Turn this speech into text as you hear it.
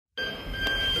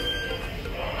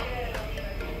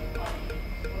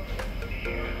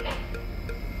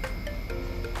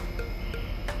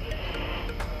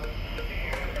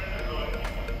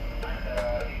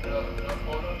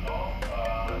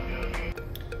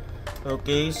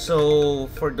Okay, so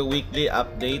for the weekly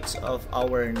updates of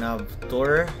our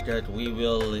NAVIGATOR that we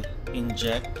will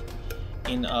inject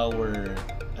in our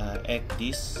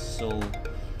ECDIS. So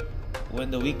when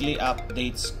the weekly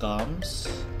updates comes,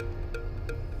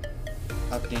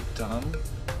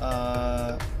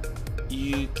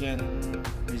 you can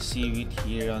receive it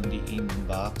here on the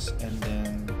inbox, and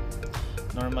then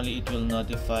normally it will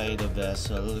notify the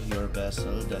vessel, your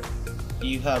vessel, that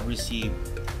you have received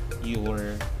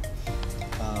your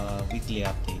weekly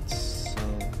updates. So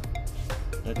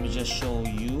let me just show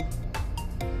you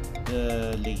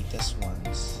the latest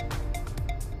ones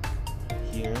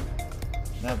here.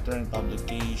 NAVIGATOR and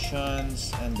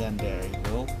publications, and then there you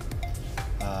go.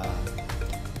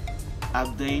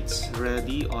 Updates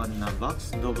ready on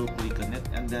Navbox. Double click on it,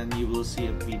 and then you will see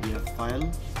a PDF file.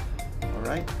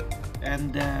 Alright,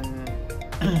 and then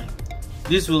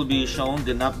this will be shown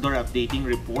the NAVIGATOR updating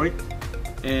report.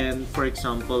 And for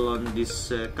example, on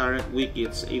this current week,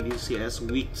 it's AVCS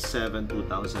week 7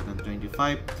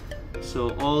 2025.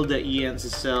 So all the ENC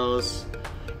cells,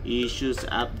 issues,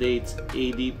 updates,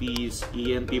 ADPs,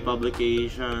 ENP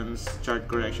publications, chart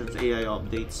corrections, AI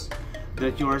updates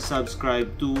that you are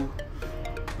subscribed to,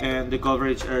 and the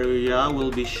coverage area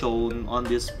will be shown on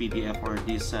this PDF or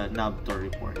this NAVIGATOR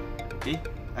report. Okay,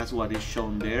 that's what is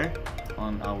shown there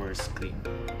on our screen.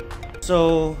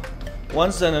 So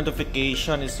once the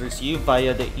notification is received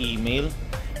via the email,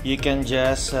 you can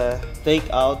just take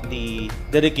out the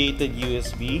dedicated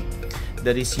USB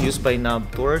that is used by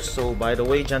NAVIGATOR. So by the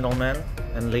way, gentlemen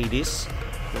and ladies,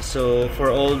 so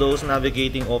for all those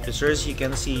navigating officers, you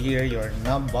can see here your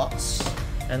nav box,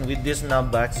 and with this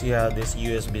nav box you have this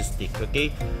USB stick.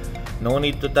 Okay, no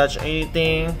need to touch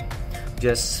anything,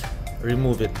 just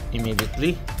remove it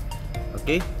immediately.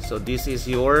 Okay, so this is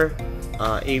your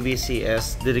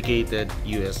AVCS dedicated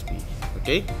USB.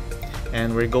 Okay,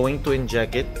 and we're going to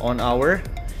inject it on our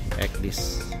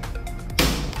ECDIS.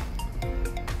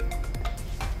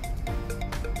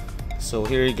 So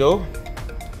here you go.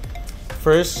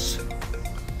 First,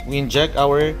 we inject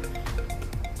our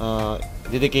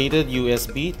dedicated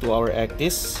USB to our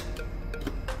ECDIS,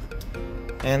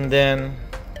 and then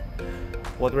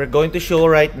what we're going to show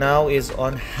right now is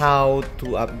on how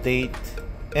to update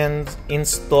and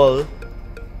install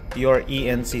your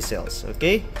ENC cells.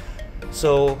 Okay,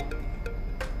 so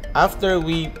after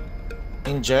we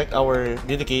inject our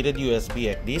dedicated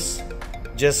USB ECDIS,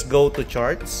 just go to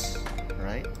charts.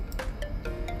 Right,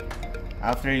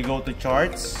 after you go to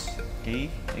charts, okay,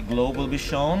 a globe will be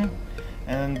shown,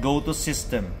 and go to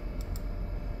system,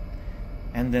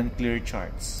 and then clear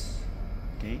charts.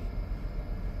 Okay,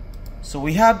 so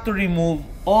we have to remove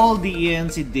all the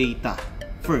ENC data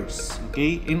first,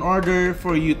 okay, in order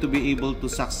for you to be able to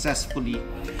successfully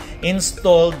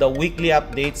install the weekly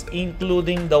updates,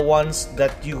 including the ones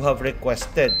that you have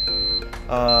requested.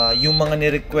 Yung mga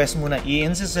ni-request mo na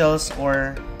ENC cells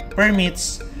or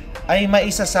permits ay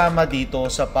maisasama dito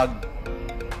sa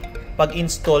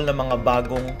pag-install ng mga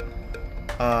bagong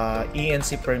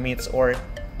ENC permits or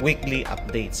weekly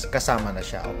updates. Kasama na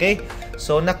siya. Okay,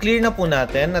 so na-clear na po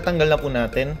natin, natanggal na po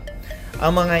natin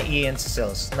ang mga ENC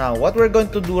cells. Now, what we're going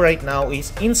to do right now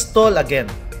is install again.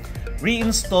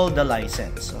 Reinstall the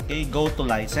license. Okay, go to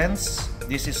license.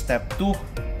 This is step 2.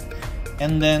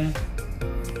 And then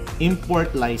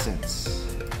import license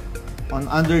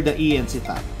under the ENC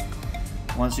tab.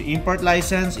 Once you import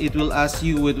license, it will ask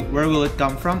you where will it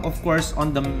come from. Of course,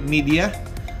 on the media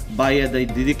via the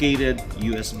dedicated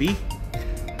USB.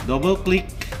 Double click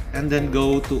and then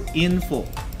go to info.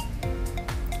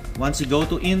 Once you go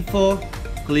to info,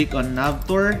 click on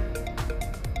NAVIGATOR.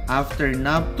 After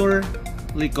NAVIGATOR,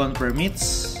 click on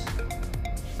permits.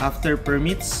 After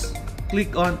permits,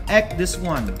 click on ECDIS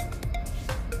 1.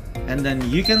 And then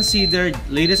you can see there,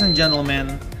 ladies and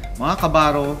gentlemen, mga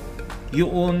kabaro,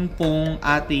 yun pong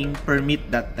ating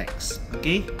permit.txt.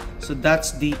 Okay, so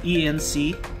that's the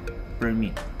ENC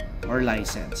permit or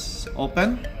license.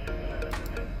 Open.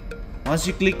 Once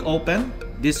you click open,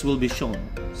 this will be shown.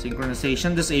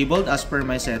 Synchronization disabled as per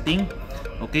my setting.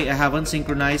 Okay, I haven't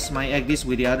synchronized my ECDIS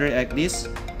with the other ECDIS.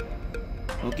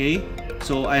 Okay,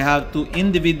 so I have to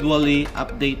individually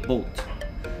update both.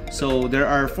 So there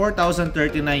are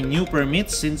 4,039 new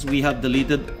permits since we have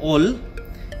deleted all,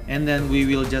 and then we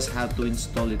will just have to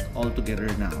install it all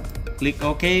together now. Click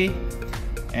OK,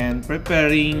 and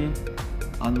preparing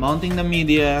on mounting the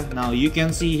media. Now you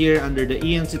can see here under the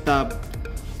ENC tab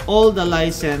all the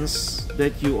license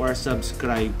that you are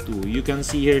subscribed to. You can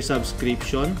see here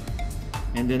subscription,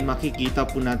 and then makikita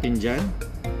po natin dyan,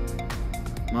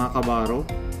 mga kabaro,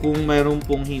 kung mayroon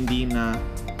pong hindi na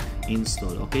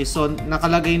install. Okay, so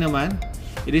nakalagay naman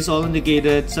It is all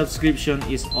indicated. Subscription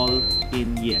is all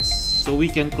in yes. So we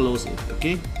can close it,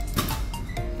 okay?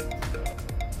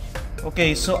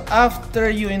 Okay, so after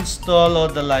you install all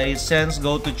the license,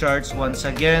 go to charts once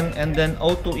again and then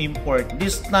auto import.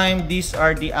 This time, these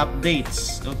are the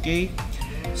updates, okay?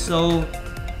 So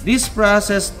this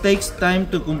process takes time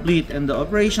to complete and the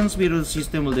operations speed of the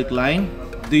system will decline.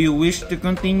 Do you wish to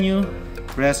continue?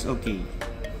 Press OK.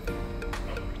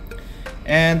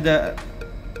 And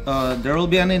there will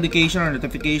be an indication or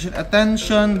notification.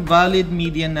 Attention, valid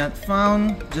media not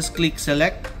found. Just click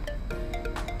select.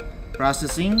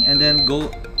 Processing and then go.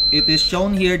 It is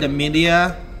shown here the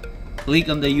media. Click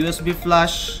on the USB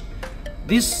flash.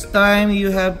 This time you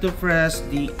have to press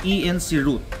the ENC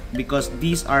root because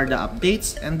these are the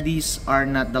updates and these are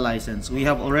not the license. We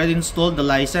have already installed the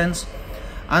license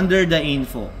under the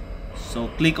info. So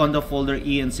click on the folder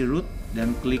ENC root,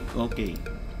 then click OK.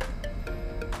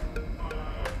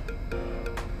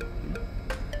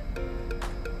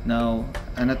 Now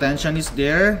an attention is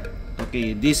there.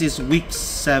 Okay, this is week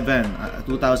 7,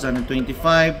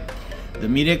 2025. The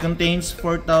media contains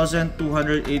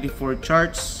 4,284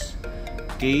 charts.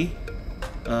 Okay,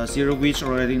 0 of which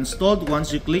are already installed.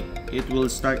 Once you click, it will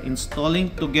start installing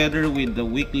together with the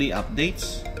weekly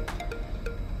updates,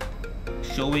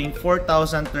 showing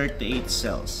 4,038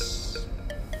 cells.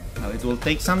 Now it will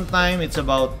take some time. It's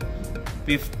about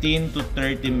 15 to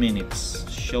 30 minutes.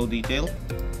 Show detail.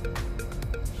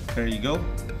 There you go.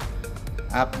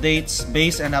 Updates,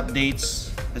 base and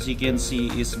updates, as you can see,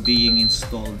 is being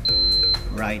installed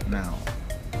right now.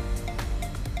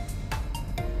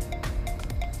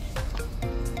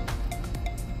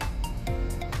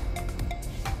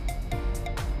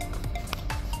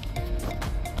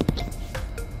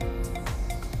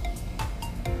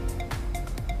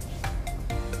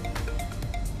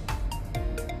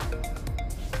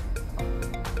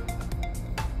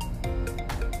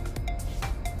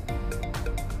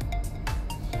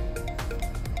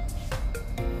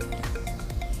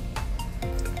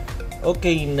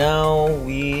 Okay, now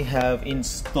we have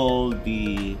installed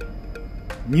the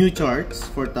new charts,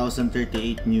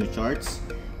 4,038 new charts.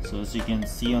 So as you can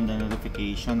see on the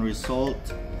notification result,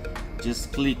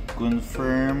 just click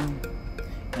confirm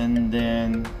and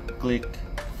then click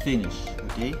finish.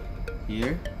 Okay,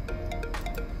 here.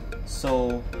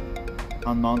 So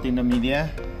on mounting the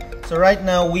media. So right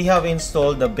now we have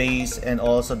installed the base and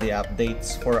also the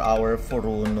updates for our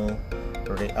FURUNO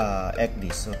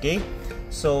ECDIS. Okay,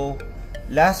 so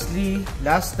last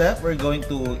step, we're going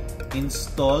to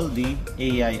install the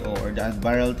AIO or the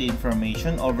Admiralty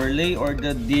Information Overlay or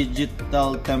the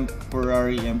Digital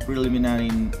Temporary and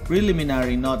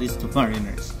Preliminary Notice to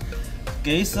Mariners.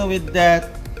 Okay, so with that,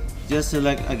 just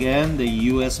select again the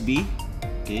USB.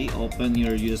 Okay, open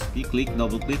your USB,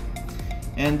 double click,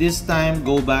 and this time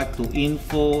go back to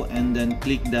info and then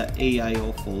click the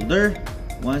AIO folder.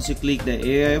 Once you click the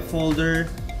AIO folder,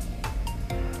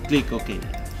 click OK.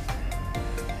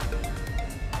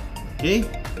 Okay,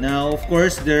 now of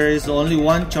course there is only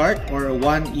one chart or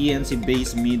one ENC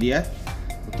based media.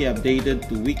 Okay, updated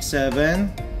to week 7.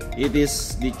 It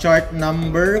is the chart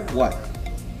number what?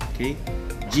 Okay,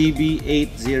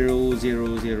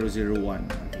 GB800001.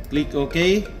 Okay, click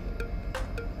OK.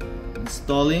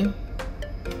 Installing.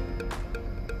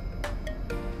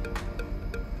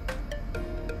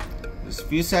 Just a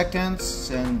few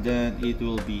seconds and then it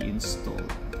will be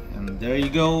installed. And there you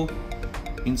go.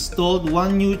 Installed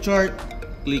one new chart.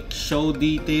 Click show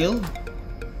detail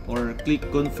or click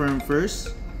confirm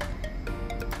first.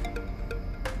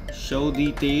 Show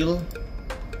detail.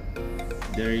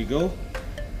 There you go.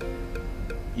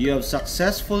 You have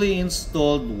successfully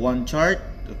installed one chart.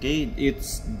 Okay,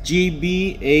 it's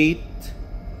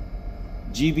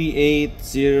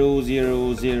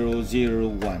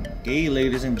GB800001. Okay,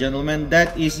 ladies and gentlemen,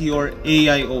 that is your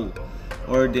AIO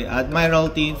or the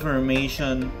Admiralty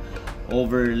Information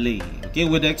Overlay. Okay,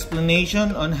 with the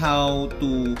explanation on how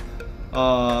to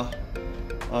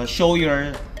show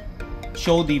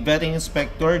the vetting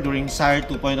inspector during SIRE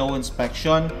 2.0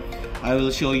 inspection, I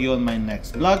will show you on my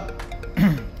next vlog.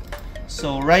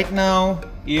 So right now,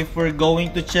 if we're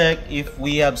going to check if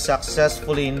we have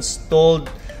successfully installed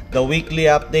the weekly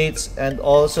updates and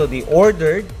also the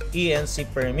ordered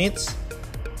ENC permits,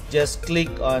 just click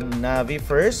on Navi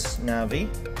first, Navi,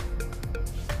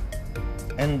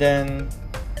 and then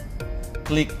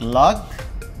click log,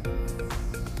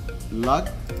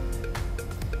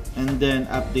 and then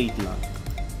update log,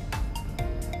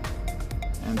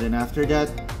 and then after that,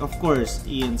 of course,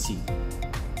 ENC.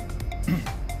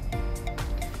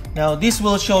 Now this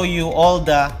will show you all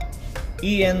the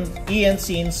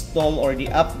ENC install or the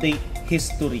update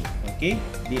history. Okay,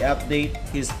 the update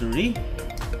history,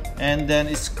 and then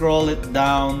scroll it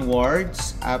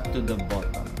downwards up to the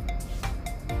bottom.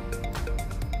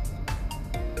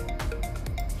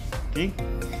 Okay,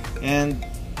 and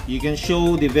you can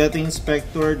show the vetting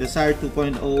inspector Desire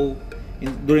 2.0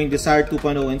 during Desire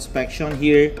 2.0 inspection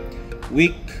here,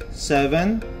 week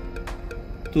 7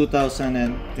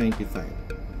 2025,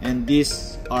 and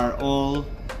these are all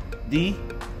the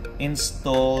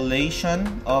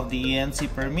installation of the ENC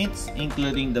permits,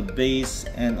 including the base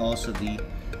and also the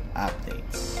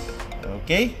updates.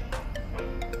 Okay,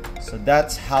 so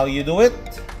that's how you do it.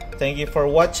 Thank you for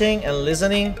watching and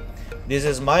listening. This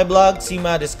is my blog,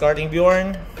 Sima Discarding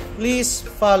Bjorn. Please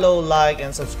follow, like,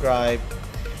 and subscribe,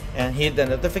 and hit the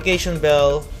notification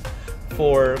bell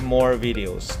for more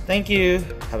videos. Thank you.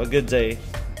 Have a good day.